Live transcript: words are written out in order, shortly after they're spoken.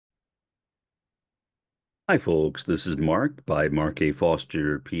Hi, folks. This is Mark by Mark A.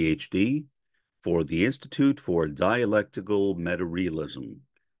 Foster, Ph.D., for the Institute for Dialectical Meta-Realism.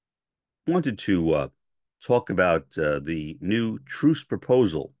 Wanted to talk about the new truce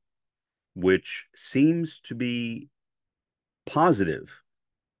proposal, which seems to be positive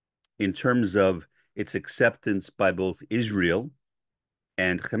in terms of its acceptance by both Israel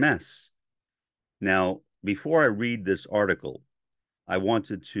and Hamas. Now, before I read this article, I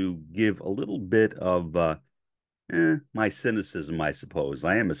wanted to give a little bit of my cynicism, I suppose.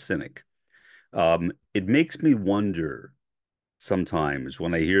 I am a cynic. It makes me wonder sometimes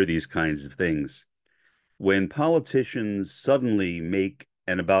when I hear these kinds of things, when politicians suddenly make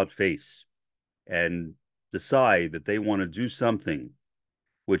an about face and decide that they want to do something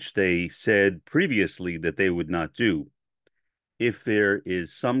which they said previously that they would not do, if there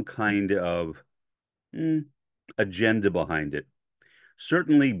is some kind of mm, agenda behind it.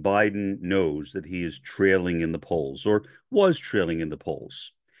 Certainly, Biden knows that he is trailing in the polls or was trailing in the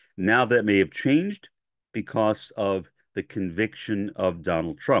polls. Now that may have changed because of the conviction of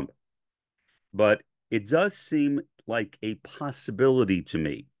Donald Trump. But it does seem like a possibility to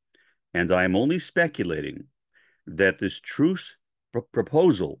me, and I'm only speculating, that this truce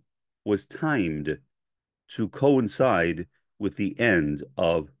proposal was timed to coincide with the end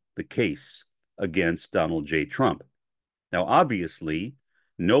of the case against Donald J. Trump. Now, obviously,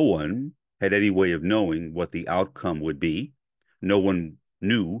 no one had any way of knowing what the outcome would be. No one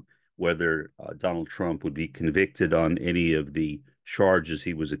knew whether Donald Trump would be convicted on any of the charges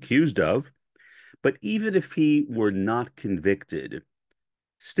he was accused of. But even if he were not convicted,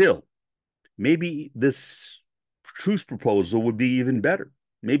 still, maybe this truce proposal would be even better.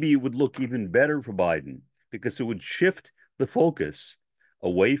 Maybe it would look even better for Biden because it would shift the focus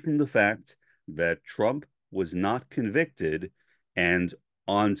away from the fact that Trump was not convicted and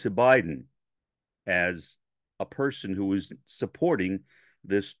on to Biden as a person who is supporting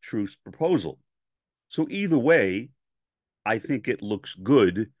this truce proposal. So either way, I think it looks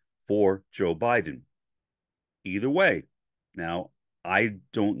good for Joe Biden. Either way. Now, I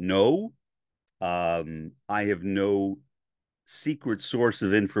don't know. I have no secret source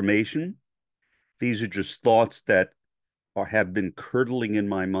of information. These are just thoughts that have been curdling in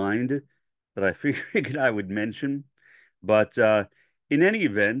my mind that I figured I would mention. But in any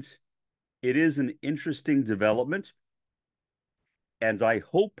event, it is an interesting development, and I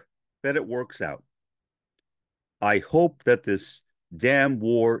hope that it works out. I hope that this damn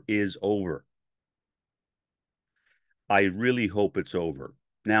war is over. I really hope it's over.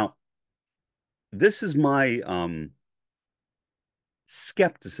 Now, this is my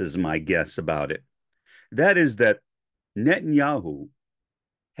skepticism, I guess, about it. That is that Netanyahu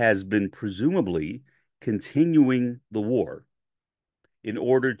has been presumably continuing the war in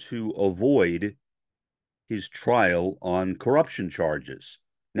order to avoid his trial on corruption charges.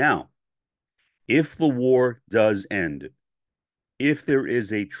 Now, if the war does end, if there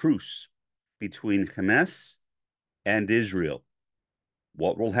is a truce between Hamas and Israel,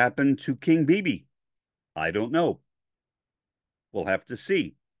 what will happen to King Bibi? I don't know. We'll have to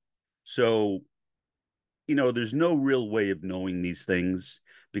see. So, there's no real way of knowing these things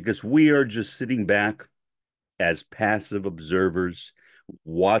because we are just sitting back as passive observers,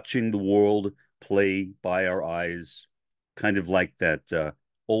 watching the world play by our eyes, kind of like that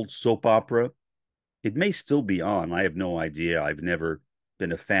old soap opera. It may still be on. I have no idea. I've never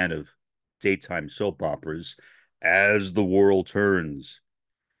been a fan of daytime soap operas. As the world turns.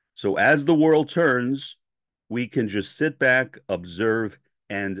 So, as the world turns, we can just sit back, observe,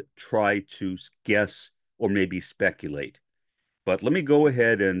 and try to guess or maybe speculate. But let me go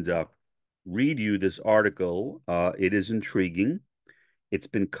ahead and read you this article. It is intriguing. It's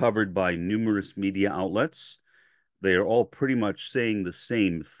been covered by numerous media outlets. They are all pretty much saying the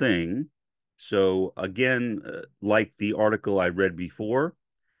same thing. So, again, like the article I read before,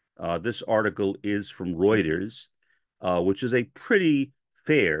 this article is from Reuters, which is a pretty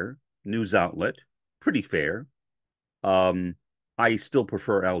fair news outlet, pretty fair. Um, I still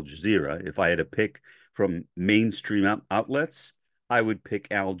prefer Al Jazeera. If I had to pick from mainstream outlets, I would pick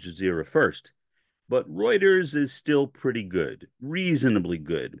Al Jazeera first. But Reuters is still pretty good, reasonably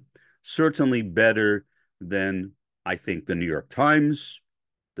good, certainly better than I think the New York Times,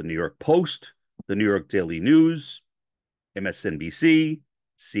 the New York Post, the New York Daily News, MSNBC,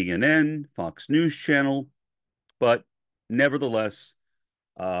 CNN, Fox News Channel. But nevertheless,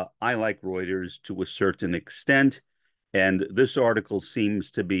 I like Reuters to a certain extent, and this article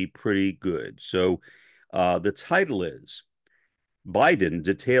seems to be pretty good. So the title is Biden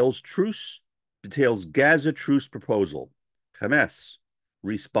details Gaza truce proposal. Hamas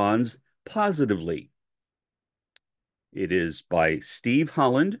responds positively. It is by Steve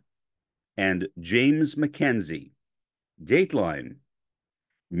Holland and James Mackenzie. Dateline,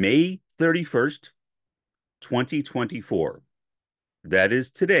 May 31st, 2024. That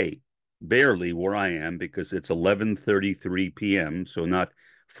is today, barely where I am because it's 11:33 p.m., so not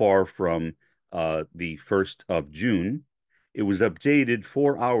far from the 1st of June. It was updated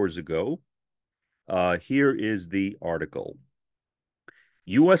 4 hours ago. Here is the article.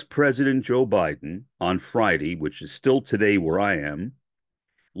 U.S. President Joe Biden on Friday, which is still today where I am,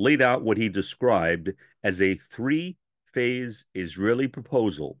 laid out what he described as a three-phase Israeli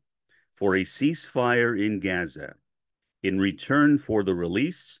proposal for a ceasefire in Gaza in return for the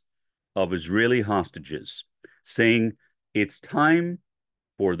release of Israeli hostages, saying it's time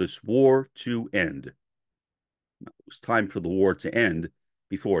for this war to end. It was time for the war to end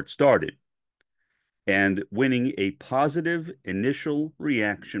before it started, and winning a positive initial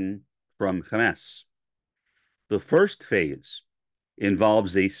reaction from Hamas. The first phase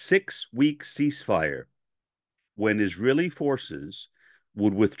involves a 6-week ceasefire when Israeli forces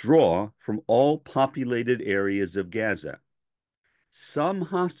would withdraw from all populated areas of Gaza. Some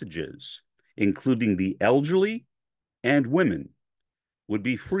hostages, including the elderly and women, would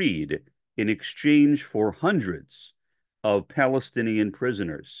be freed in exchange for hundreds of Palestinian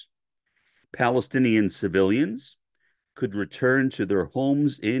prisoners. Palestinian civilians could return to their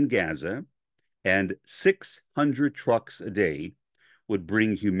homes in Gaza, and 600 trucks a day would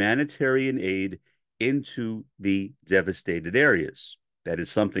bring humanitarian aid into the devastated areas. That is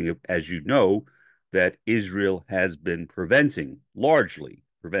something, as you know, that Israel has been largely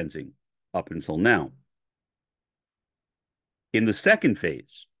preventing up until now. In the second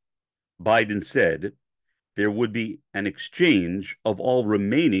phase, Biden said there would be an exchange of all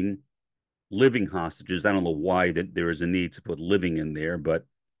remaining living hostages. I don't know why that there is a need to put living in there, but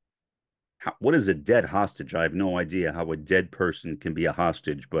what is a dead hostage? I have no idea how a dead person can be a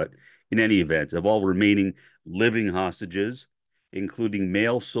hostage, but in any event, of all remaining living hostages, including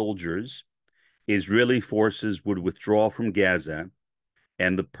male soldiers, Israeli forces would withdraw from Gaza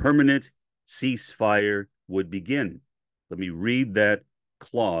and the permanent ceasefire would begin. Let me read that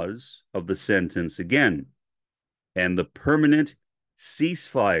clause of the sentence again. And the permanent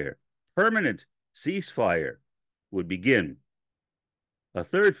ceasefire would begin. A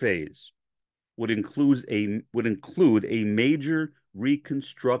third phase would include a major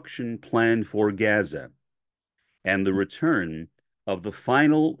reconstruction plan for Gaza and the return of the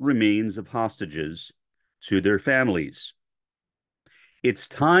final remains of hostages to their families. It's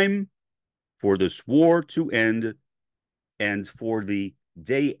time for this war to end and for the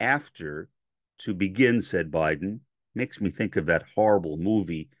day after to begin, said Biden. Makes me think of that horrible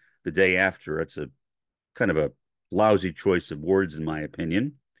movie, The Day After. It's a kind of a lousy choice of words, in my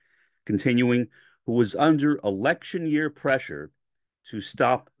opinion. Continuing, who was under election year pressure to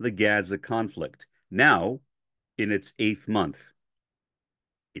stop the Gaza conflict, now in its 8th month.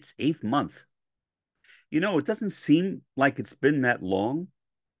 Its 8th month. You know, it doesn't seem like it's been that long.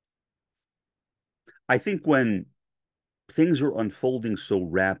 I think when things are unfolding so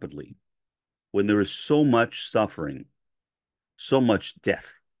rapidly, when there is so much suffering, so much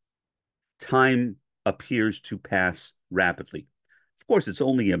death, time appears to pass rapidly. Of course, it's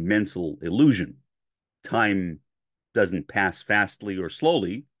only a mental illusion. Time doesn't pass fast or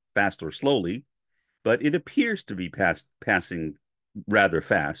slowly, but it appears to be passing rather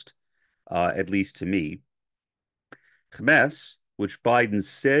fast, at least to me. Hamas, which Biden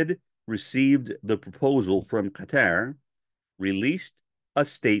said received the proposal from Qatar, released a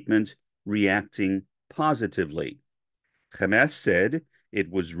statement reacting positively. Hamas said it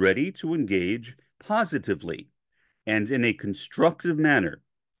was ready to engage positively and in a constructive manner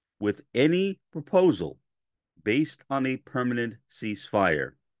with any proposal based on a permanent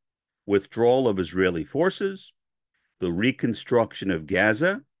ceasefire, withdrawal of Israeli forces, the reconstruction of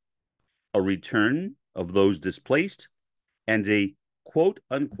Gaza, a return of those displaced, and a quote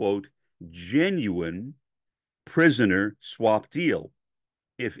unquote genuine prisoner swap deal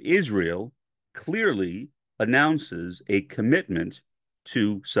if Israel clearly announces a commitment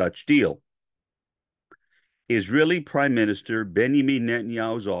to such deal. Israeli Prime Minister Benjamin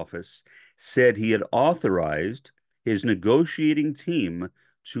Netanyahu's office said he had authorized his negotiating team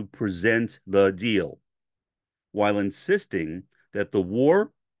to present the deal, while insisting that the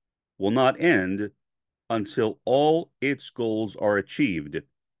war will not end until all its goals are achieved,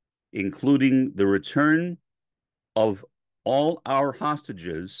 including the return of all our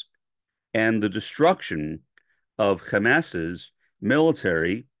hostages and the destruction of Hamas's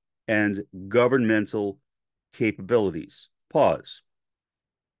military and governmental capabilities. Pause.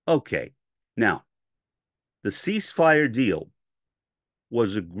 Okay, now, The ceasefire deal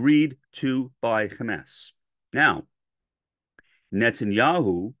was agreed to by Hamas. Now,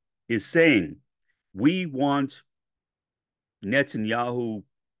 Netanyahu is saying, we want Netanyahu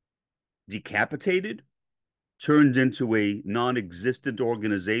decapitated, turned into a non-existent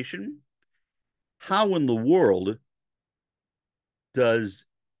organization. How in the world does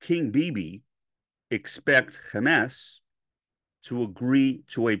King Bibi expect Hamas to agree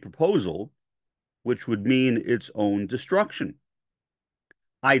to a proposal which would mean its own destruction?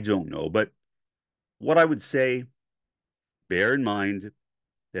 I don't know, but what I would say, bear in mind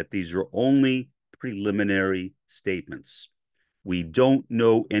that these are only preliminary statements. We don't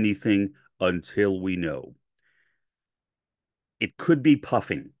know anything until we know. It could be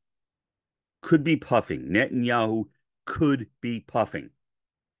puffing. Could be puffing. Netanyahu could be puffing,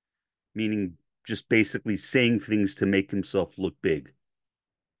 meaning just basically saying things to make himself look big.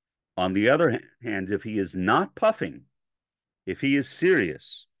 On the other hand, if he is not puffing, if he is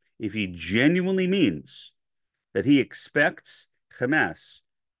serious, if he genuinely means that he expects Hamas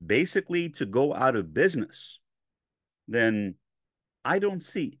basically to go out of business, then I don't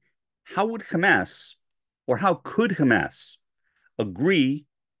see how would Hamas or how could Hamas agree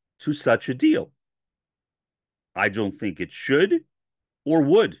to such a deal? I don't think it should or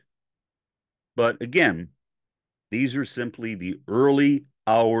would. But again, these are simply the early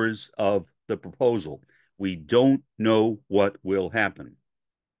hours of the proposal. We don't know what will happen.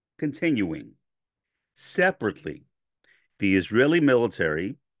 Continuing. Separately, the Israeli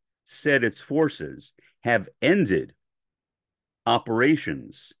military said its forces have ended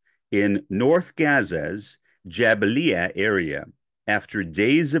operations in North Gaza's Jabalia area after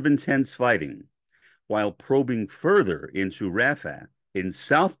days of intense fighting, while probing further into Rafah in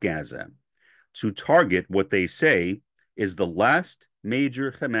South Gaza to target what they say is the last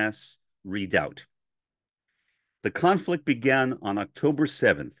major Hamas redoubt. The conflict began on October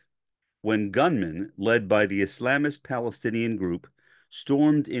 7th when gunmen led by the Islamist Palestinian group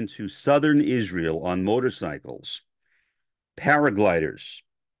stormed into southern Israel on motorcycles, paragliders,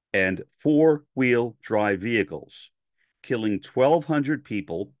 and four-wheel drive vehicles, killing 1,200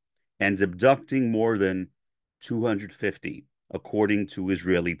 people and abducting more than 250, according to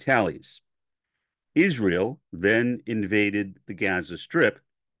Israeli tallies. Israel then invaded the Gaza Strip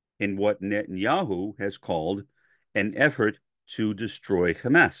in what Netanyahu has called an effort to destroy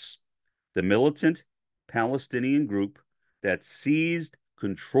Hamas, the militant Palestinian group that seized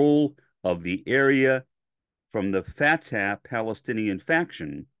control of the area from the Fatah Palestinian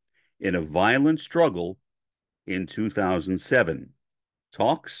faction in a violent struggle in 2007.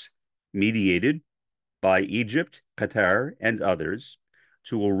 Talks mediated by Egypt, Qatar, and others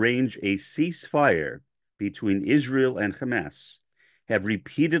to arrange a ceasefire between Israel and Hamas have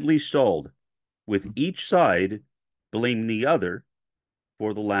repeatedly stalled, with each side blaming the other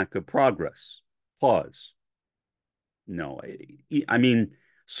for the lack of progress. Pause. No, I mean,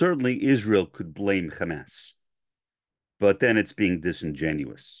 certainly Israel could blame Hamas, but then it's being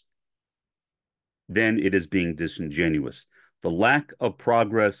disingenuous. Then it is being disingenuous. The lack of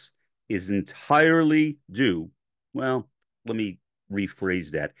progress is entirely due, well, let me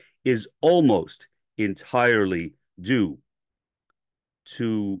rephrase that, is almost entirely due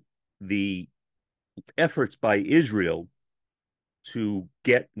to the efforts by Israel to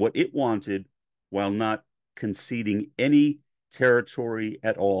get what it wanted while not conceding any territory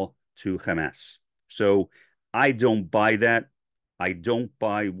at all to Hamas. So I don't buy that. I don't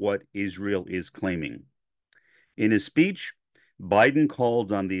buy what Israel is claiming. In his speech, Biden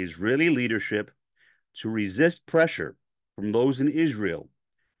called on the Israeli leadership to resist pressure from those in Israel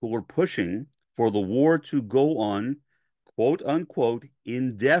who were pushing for the war to go on, quote unquote,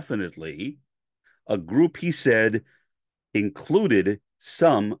 indefinitely, a group he said included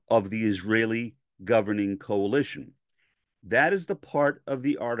some of the Israeli governing coalition. That is the part of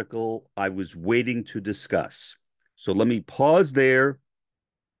the article I was waiting to discuss. So let me pause there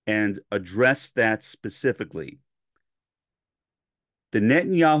and address that specifically. The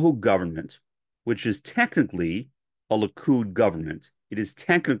Netanyahu government, which is technically a Likud government, it is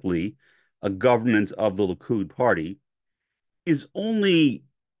technically a government of the Likud party, is only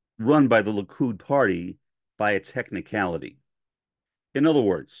run by the Likud party by a technicality. In other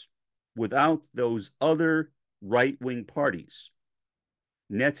words, without those other right-wing parties,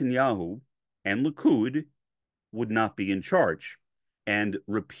 Netanyahu and Likud would not be in charge. And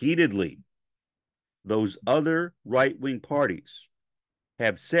repeatedly, those other right-wing parties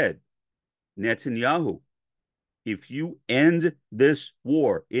have said, Netanyahu, if you end this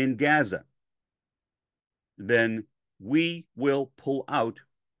war in Gaza, then we will pull out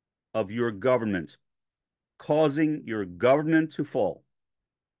of your government. causing your government to fall.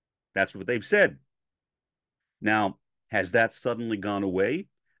 That's what they've said. Now, has that suddenly gone away?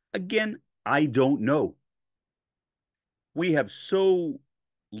 Again, I don't know. We have so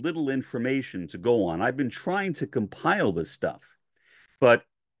little information to go on. I've been trying to compile this stuff, but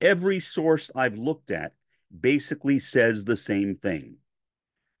every source I've looked at basically says the same thing.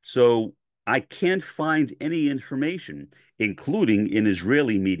 So I can't find any information, including in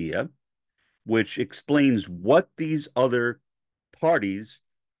Israeli media, which explains what these other parties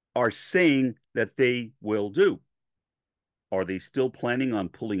are saying that they will do. Are they still planning on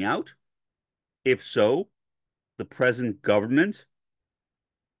pulling out? If so, the present government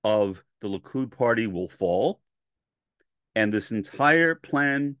of the Likud party will fall, and this entire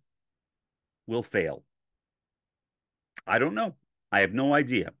plan will fail. I don't know. I have no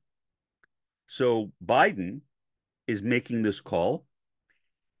idea. So Biden is making this call.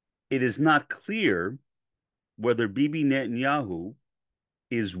 It is not clear whether Bibi Netanyahu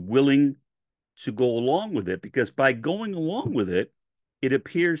is willing to go along with it, because by going along with it, it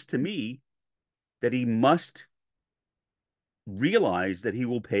appears to me that he must realize that he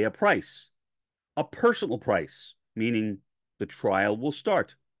will pay a price, a personal price, meaning the trial will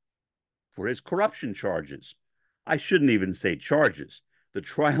start for his corruption charges. I shouldn't even say charges. The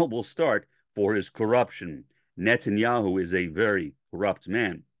trial will start for his corruption. Netanyahu is a very corrupt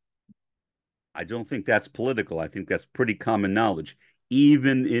man. I don't think that's political. I think that's pretty common knowledge.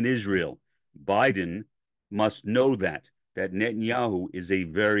 Even in Israel, Biden must know that Netanyahu is a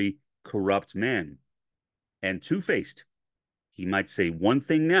very corrupt man and two-faced. He might say one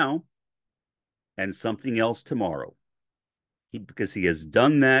thing now and something else tomorrow, because he has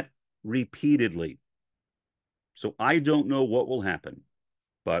done that repeatedly. So I don't know what will happen,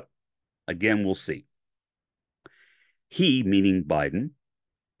 but again, we'll see. He, meaning Biden,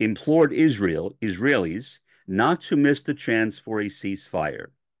 implored Israelis not to miss the chance for a ceasefire.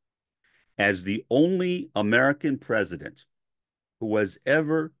 As the only American president who has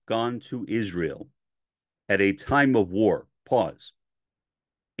ever gone to Israel at a time of war, pause.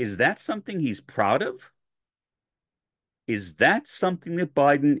 Is that something he's proud of? Is that something that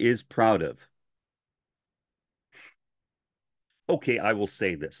Biden is proud of? Okay, I will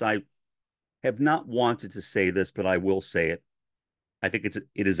say this. I have not wanted to say this, but I will say it. I think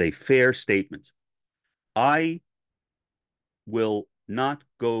it is a fair statement. I will not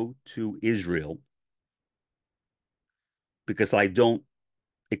go to Israel because I don't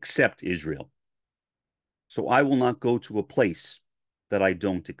accept Israel. So I will not go to a place that I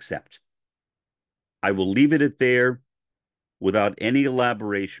don't accept. I will leave it at there without any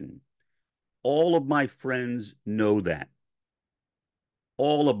elaboration. All of my friends know that.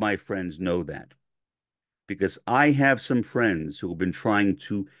 All of my friends know that, because I have some friends who have been trying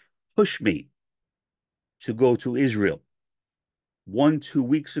to push me to go to Israel 2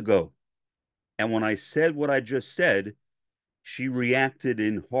 weeks ago. And when I said what I just said, she reacted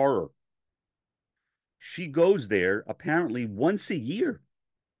in horror. She goes there apparently once a year.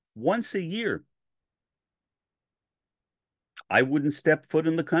 Once a year. I wouldn't step foot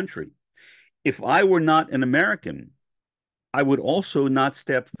in the country. If I were not an American, I would also not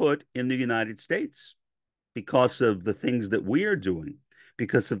step foot in the United States because of the things that we are doing,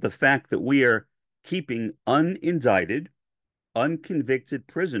 because of the fact that we are keeping unindicted, unconvicted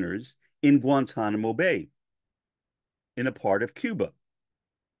prisoners in Guantanamo Bay, in a part of Cuba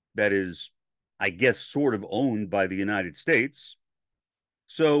that is, I guess, sort of owned by the United States.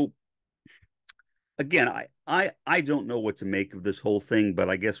 So again, I don't know what to make of this whole thing, but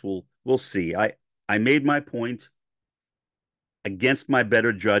I guess we'll see. I made my point against my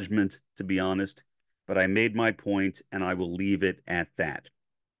better judgment, to be honest, but I made my point and I will leave it at that.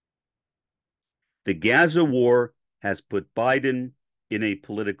 The Gaza war has put Biden in a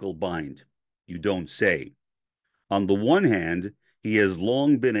political bind. You don't say. On the one hand, he has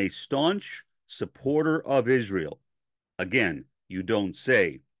long been a staunch supporter of Israel. Again, you don't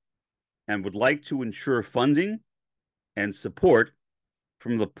say. And would like to ensure funding and support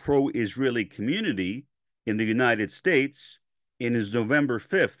from the pro-Israeli community in the United States in his November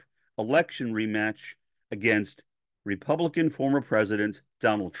 5th election rematch against Republican former President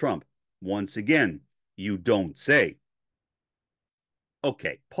Donald Trump. Once again, you don't say.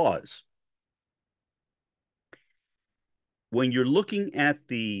 Okay, pause. When you're looking at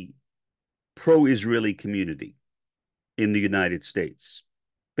the pro-Israeli community in the United States,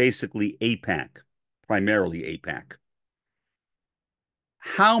 basically AIPAC, primarily AIPAC,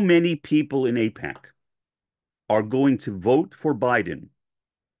 how many people in AIPAC are going to vote for Biden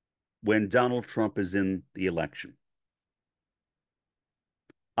when Donald Trump is in the election?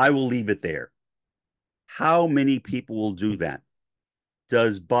 I will leave it there. How many people will do that?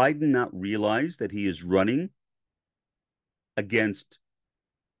 Does Biden not realize that he is running against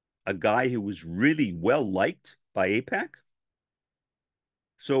a guy who was really well liked by AIPAC?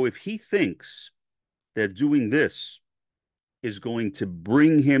 So if he thinks that doing this is going to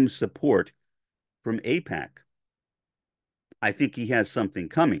bring him support from AIPAC, I think he has something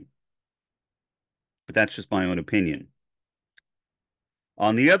coming. But that's just my own opinion.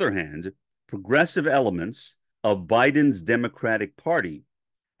 On the other hand, progressive elements of Biden's Democratic Party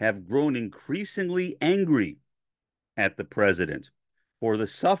have grown increasingly angry at the president for the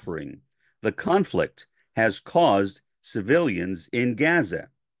suffering the conflict has caused civilians in Gaza.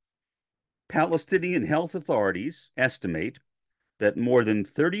 Palestinian health authorities estimate that more than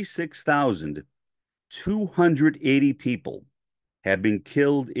 36,280 people have been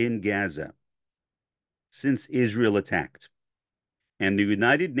killed in Gaza since Israel attacked. And the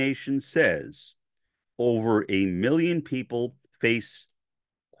United Nations says over 1 million people face,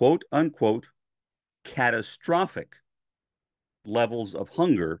 quote unquote, catastrophic levels of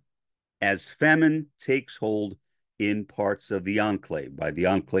hunger as famine takes hold in parts of the enclave. By the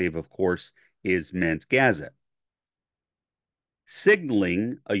enclave, of course, is meant Gaza.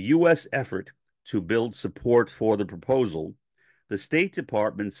 Signaling a U.S. effort to build support for the proposal, the State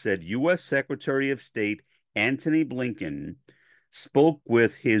Department said U.S. Secretary of State Antony Blinken spoke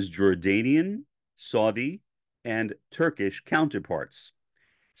with his Jordanian, Saudi, and Turkish counterparts.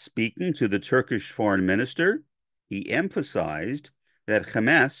 Speaking to the Turkish foreign minister, he emphasized that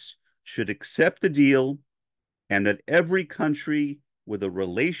Hamas should accept the deal and that every country with a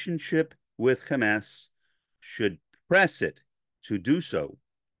relationship with Hamas should press it to do so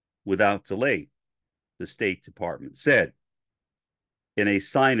without delay, the State Department said, in a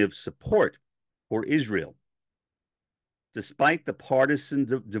sign of support for Israel. Despite the partisan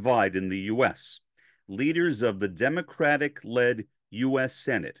divide in the U.S., leaders of the Democratic-led U.S.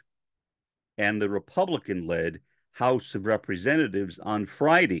 Senate and the Republican-led House of Representatives on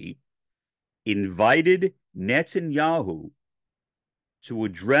Friday invited Netanyahu to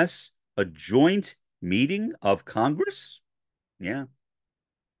address a joint meeting of Congress. Yeah.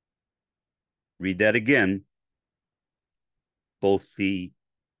 Read that again. Both the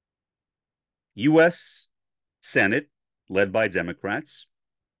U.S. Senate, led by Democrats,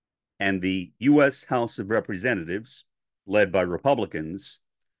 and the U.S. House of Representatives, led by Republicans,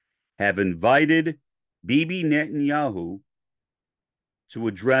 have invited Bibi Netanyahu to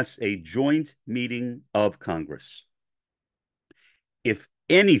address a joint meeting of Congress. If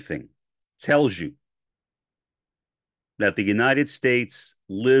anything tells you that the United States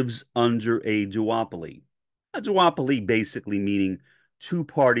lives under a duopoly basically meaning two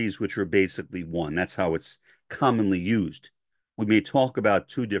parties which are basically one. That's how it's commonly used. We may talk about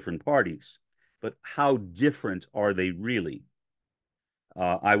two different parties, but how different are they really?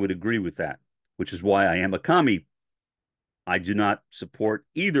 I would agree with that, which is why I am a commie. I do not support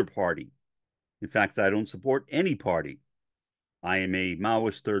either party. In fact, I don't support any party. I am a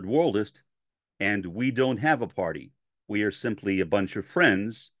Maoist third worldist, and we don't have a party. We are simply a bunch of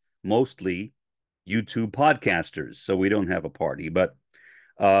friends, mostly YouTube podcasters, so we don't have a party. But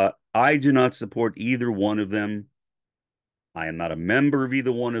I do not support either one of them. I am not a member of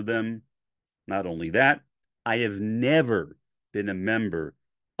either one of them. Not only that, I have never been a member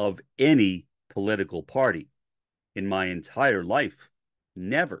of any political party in my entire life.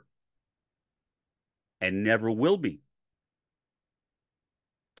 Never. And never will be.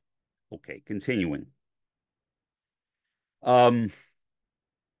 Okay, continuing. Well,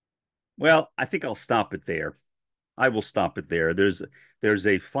 I think I'll stop it there. I will stop it there. There's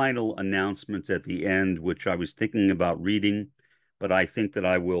a final announcement at the end, which I was thinking about reading, but I think that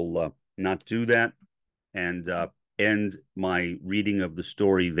I will not do that and end my reading of the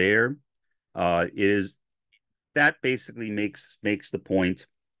story there. Is that basically makes the point.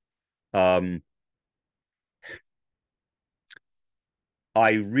 I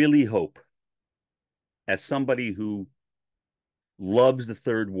really hope, as somebody who loves the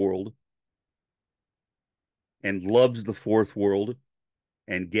third world and loves the fourth world,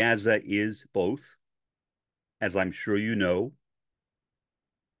 and Gaza is both, as I'm sure you know,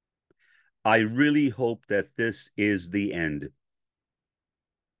 I really hope that this is the end.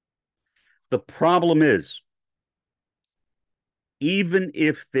 The problem is, even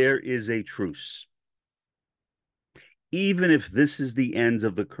if there is a truce, even if this is the end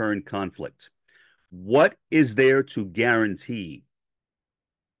of the current conflict, what is there to guarantee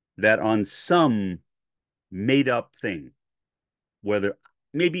that on some made up thing, whether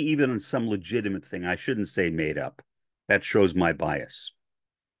maybe even on some legitimate thing, I shouldn't say made up, that shows my bias,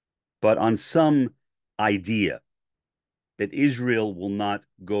 but on some idea that Israel will not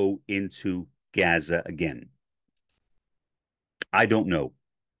go into Gaza again? I don't know.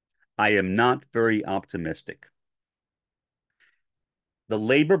 I am not very optimistic. The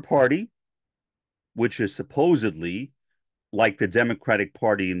Labor Party, which is supposedly like the Democratic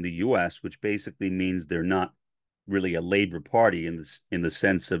Party in the US, which basically means they're not really a Labor Party in the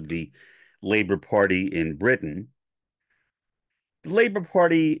sense of the Labor Party in Britain. The Labor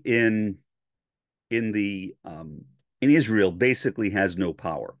Party in the in Israel basically has no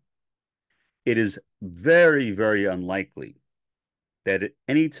power. It is very, very unlikely that at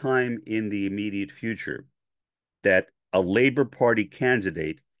any time in the immediate future that a Labor Party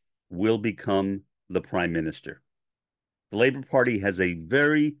candidate will become the prime minister. The Labor Party has a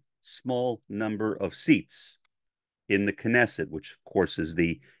very small number of seats in the Knesset, which of course is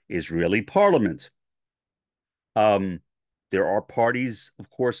the Israeli parliament. Um, there are parties, of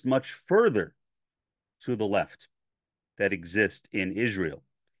course, much further to the left that exist in Israel,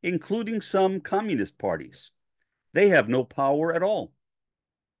 including some communist parties. They have no power at all,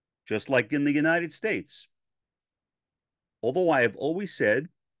 just like in the United States. Although I have always said,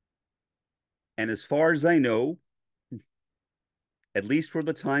 and as far as I know, at least for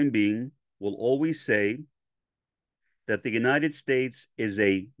the time being, will always say that the United States is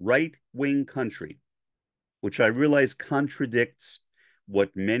a right-wing country, which I realize contradicts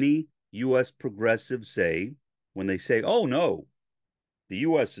what many U.S. progressives say when they say, oh, no, the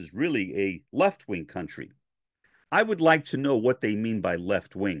U.S. is really a left-wing country. I would like to know what they mean by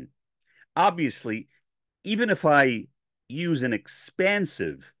left-wing. Obviously, even if I use an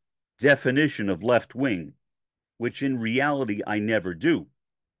expansive definition of left-wing, which in reality I never do,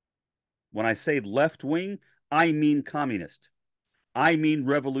 when I say left-wing, I mean communist. I mean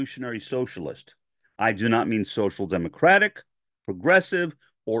revolutionary socialist. I do not mean social democratic, progressive,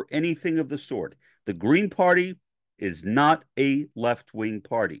 or anything of the sort. The Green Party is not a left-wing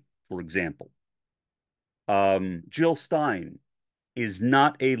party, for example. Jill Stein is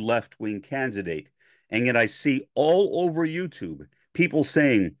not a left-wing candidate. And yet I see all over YouTube people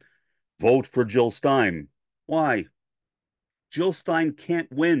saying, vote for Jill Stein. Why? Jill Stein can't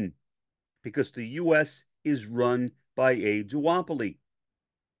win because the U.S. is run by a duopoly.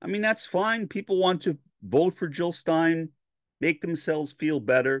 I mean, that's fine. People want to vote for Jill Stein, make themselves feel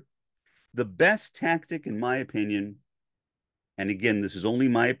better. The best tactic, in my opinion, and again, this is only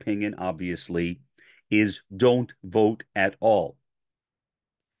my opinion, obviously, is don't vote at all.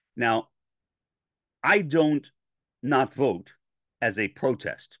 Now, I don't not vote as a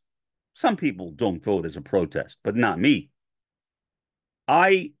protest. Some people don't vote as a protest, but not me.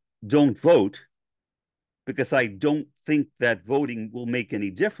 I don't vote because I don't think that voting will make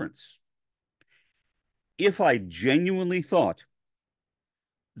any difference. If I genuinely thought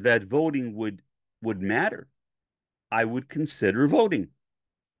that voting would matter, I would consider voting.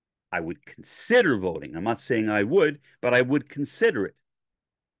 I would consider voting. I'm not saying I would, but I would consider it.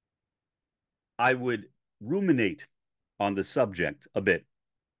 I would ruminate on the subject a bit.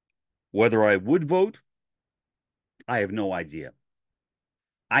 Whether I would vote, I have no idea.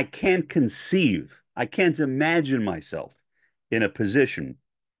 I can't conceive, I can't imagine myself in a position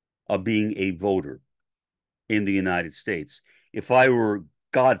of being a voter in the United States. If I were,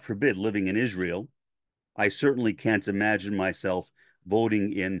 God forbid, living in Israel, I certainly can't imagine myself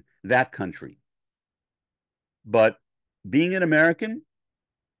voting in that country. But being an American,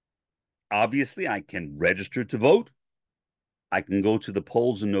 obviously, I can register to vote. I can go to the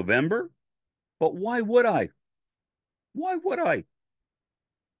polls in November. But why would I? Why would I?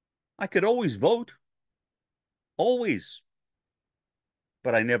 I could always vote, always.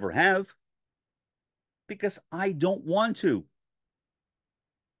 But I never have because I don't want to.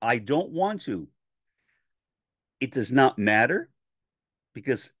 I don't want to. It does not matter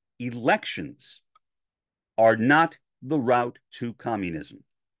because elections are not the route to communism.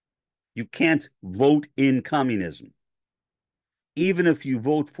 You can't vote in communism. Even if you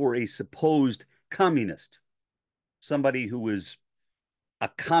vote for a supposed communist, somebody who is a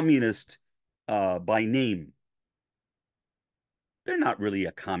communist by name, they're not really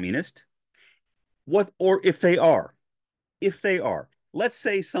a communist. What, or if they are, let's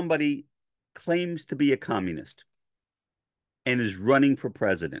say somebody claims to be a communist and is running for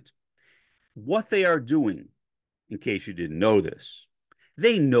president. What they are doing, in case you didn't know this,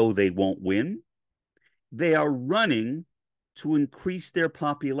 they know they won't win. They are running to increase their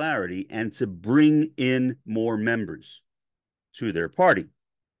popularity and to bring in more members to their party.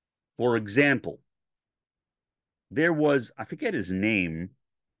 For example, there was, I forget his name,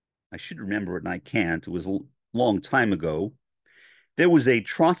 I should remember it and I can't, it was a long time ago. There was a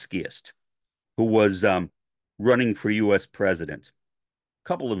Trotskyist who was running for U.S. president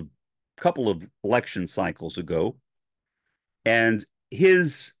couple of couple of election cycles ago, and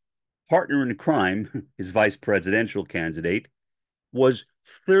his partner in crime, his vice presidential candidate, was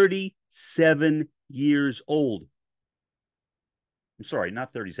 37 years old. I'm sorry,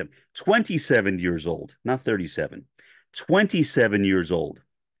 not 37, 27 years old, not 37, 27 years old.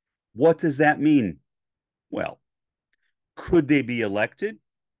 What does that mean? Well, could they be elected?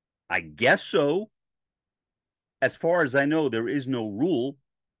 I guess so. As far as I know, there is no rule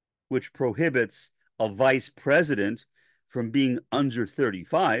which prohibits a vice president from being under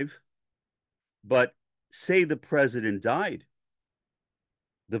 35. But say the president died,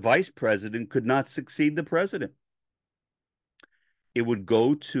 the vice president could not succeed the president. It would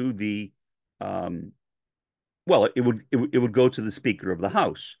go to the it would go to the Speaker of the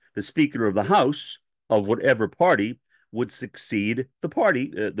House. The Speaker of the House of whatever party would succeed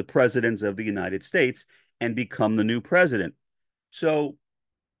the President of the United States, and become the new president. So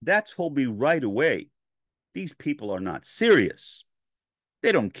that told me right away, these people are not serious.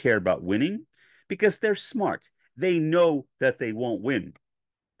 They don't care about winning because they're smart. They know that they won't win.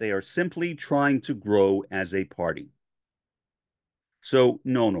 They are simply trying to grow as a party. So,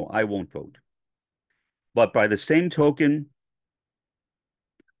 no, I won't vote. But by the same token,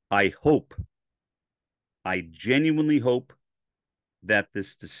 I genuinely hope that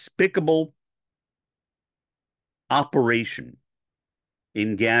this despicable operation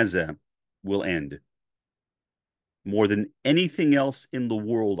in Gaza will end. More than anything else in the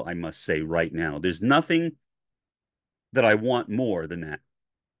world, I must say right now. There's nothing that I want more than that.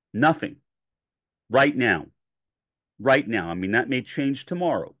 Nothing. Right now. Right now. I mean, that may change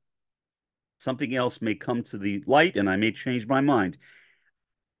tomorrow. Something else may come to the light and I may change my mind.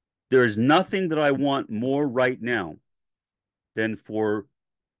 There is nothing that I want more right now than for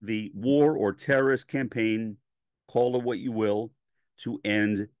the war or terrorist campaign, call it what you will, to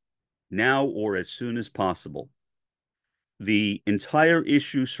end now or as soon as possible. The entire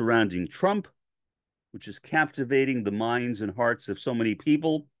issue surrounding Trump, which is captivating the minds and hearts of so many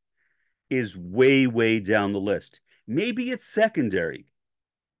people, is way, way down the list. Maybe it's secondary,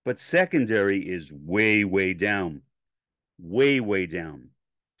 but secondary is way, way down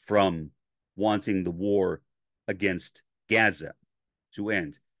from wanting the war against Gaza to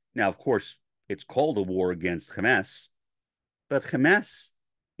end. Now, of course, it's called a war against Hamas, but Hamas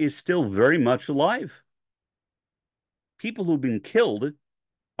is still very much alive. People who've been killed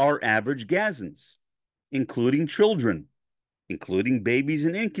are average Gazans, including children, including babies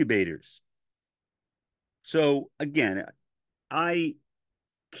in incubators. So again, I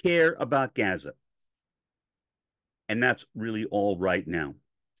care about Gaza. And that's really all right now.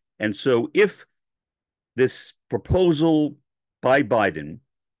 And so if this proposal by Biden,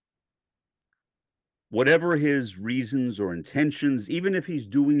 whatever his reasons or intentions, even if he's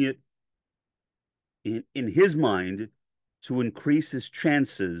doing it in his mind to increase his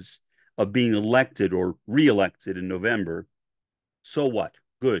chances of being elected or reelected in November, so what?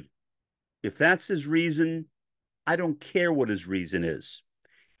 Good. If that's his reason, I don't care what his reason is.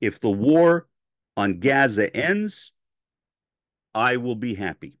 If the war on Gaza ends, I will be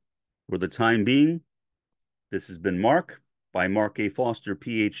happy. For the time being, this has been Mark by Mark A. Foster,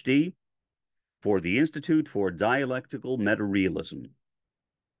 Ph.D., for the Institute for Dialectical Meta-Realism.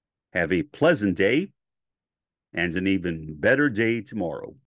 Have a pleasant day and an even better day tomorrow.